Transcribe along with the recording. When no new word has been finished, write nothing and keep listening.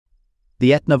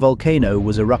The Etna volcano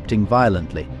was erupting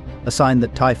violently, a sign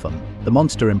that Typhon, the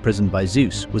monster imprisoned by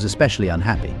Zeus, was especially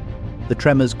unhappy. The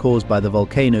tremors caused by the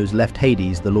volcanoes left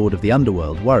Hades, the lord of the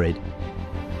underworld, worried.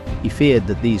 He feared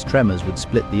that these tremors would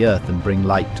split the earth and bring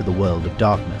light to the world of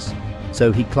darkness,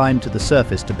 so he climbed to the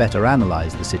surface to better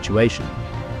analyze the situation.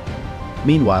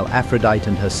 Meanwhile, Aphrodite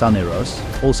and her son Eros,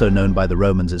 also known by the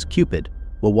Romans as Cupid,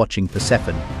 were watching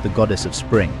Persephone, the goddess of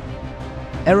spring.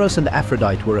 Eros and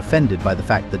Aphrodite were offended by the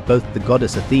fact that both the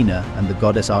goddess Athena and the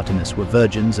goddess Artemis were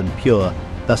virgins and pure,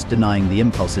 thus denying the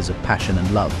impulses of passion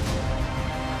and love.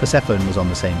 Persephone was on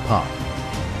the same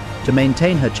path. To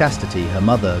maintain her chastity, her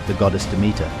mother, the goddess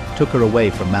Demeter, took her away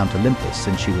from Mount Olympus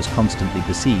since she was constantly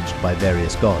besieged by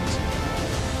various gods.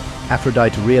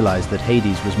 Aphrodite realized that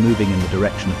Hades was moving in the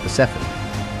direction of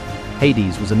Persephone.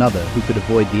 Hades was another who could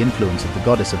avoid the influence of the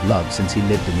goddess of love since he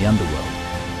lived in the underworld.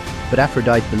 But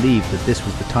Aphrodite believed that this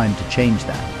was the time to change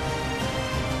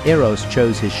that. Eros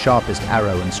chose his sharpest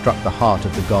arrow and struck the heart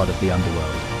of the god of the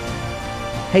underworld.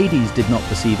 Hades did not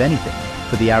perceive anything,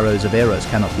 for the arrows of Eros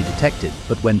cannot be detected,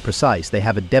 but when precise, they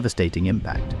have a devastating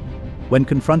impact. When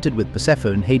confronted with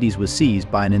Persephone, Hades was seized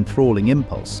by an enthralling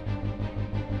impulse.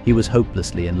 He was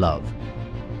hopelessly in love.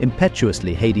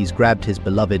 Impetuously, Hades grabbed his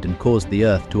beloved and caused the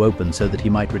earth to open so that he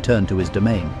might return to his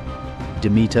domain.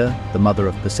 Demeter, the mother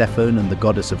of Persephone and the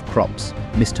goddess of crops,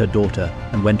 missed her daughter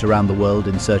and went around the world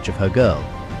in search of her girl.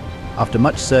 After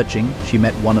much searching, she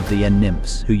met one of the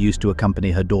nymphs who used to accompany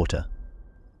her daughter.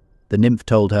 The nymph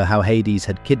told her how Hades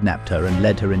had kidnapped her and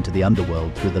led her into the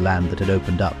underworld through the land that had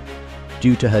opened up.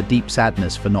 Due to her deep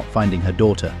sadness for not finding her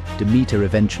daughter, Demeter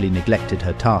eventually neglected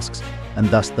her tasks, and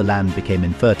thus the land became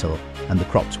infertile and the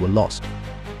crops were lost.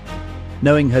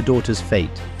 Knowing her daughter's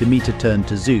fate, Demeter turned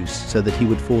to Zeus so that he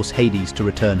would force Hades to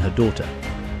return her daughter.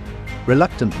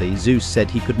 Reluctantly, Zeus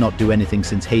said he could not do anything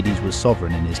since Hades was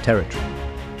sovereign in his territory.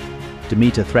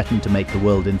 Demeter threatened to make the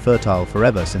world infertile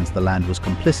forever since the land was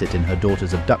complicit in her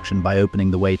daughter's abduction by opening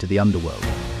the way to the underworld.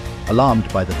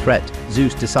 Alarmed by the threat,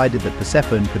 Zeus decided that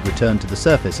Persephone could return to the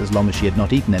surface as long as she had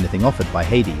not eaten anything offered by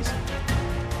Hades.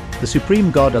 The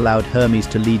supreme god allowed Hermes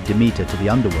to lead Demeter to the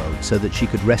underworld so that she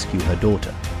could rescue her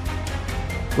daughter.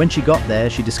 When she got there,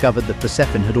 she discovered that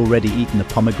Persephone had already eaten a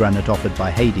pomegranate offered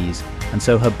by Hades, and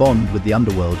so her bond with the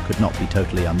underworld could not be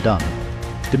totally undone.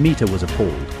 Demeter was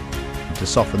appalled. To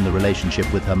soften the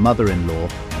relationship with her mother-in-law,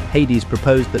 Hades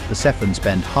proposed that Persephone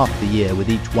spend half the year with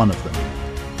each one of them.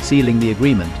 Sealing the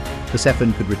agreement,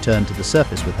 Persephone could return to the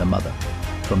surface with her mother.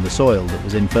 From the soil that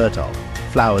was infertile,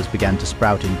 flowers began to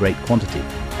sprout in great quantity,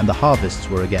 and the harvests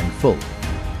were again full.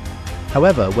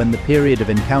 However, when the period of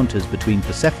encounters between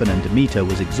Persephone and Demeter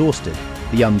was exhausted,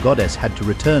 the young goddess had to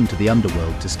return to the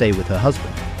underworld to stay with her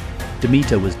husband.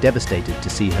 Demeter was devastated to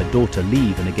see her daughter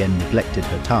leave and again neglected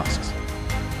her tasks.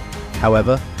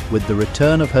 However, with the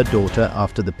return of her daughter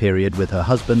after the period with her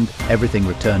husband, everything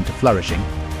returned to flourishing,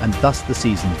 and thus the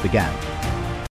seasons began.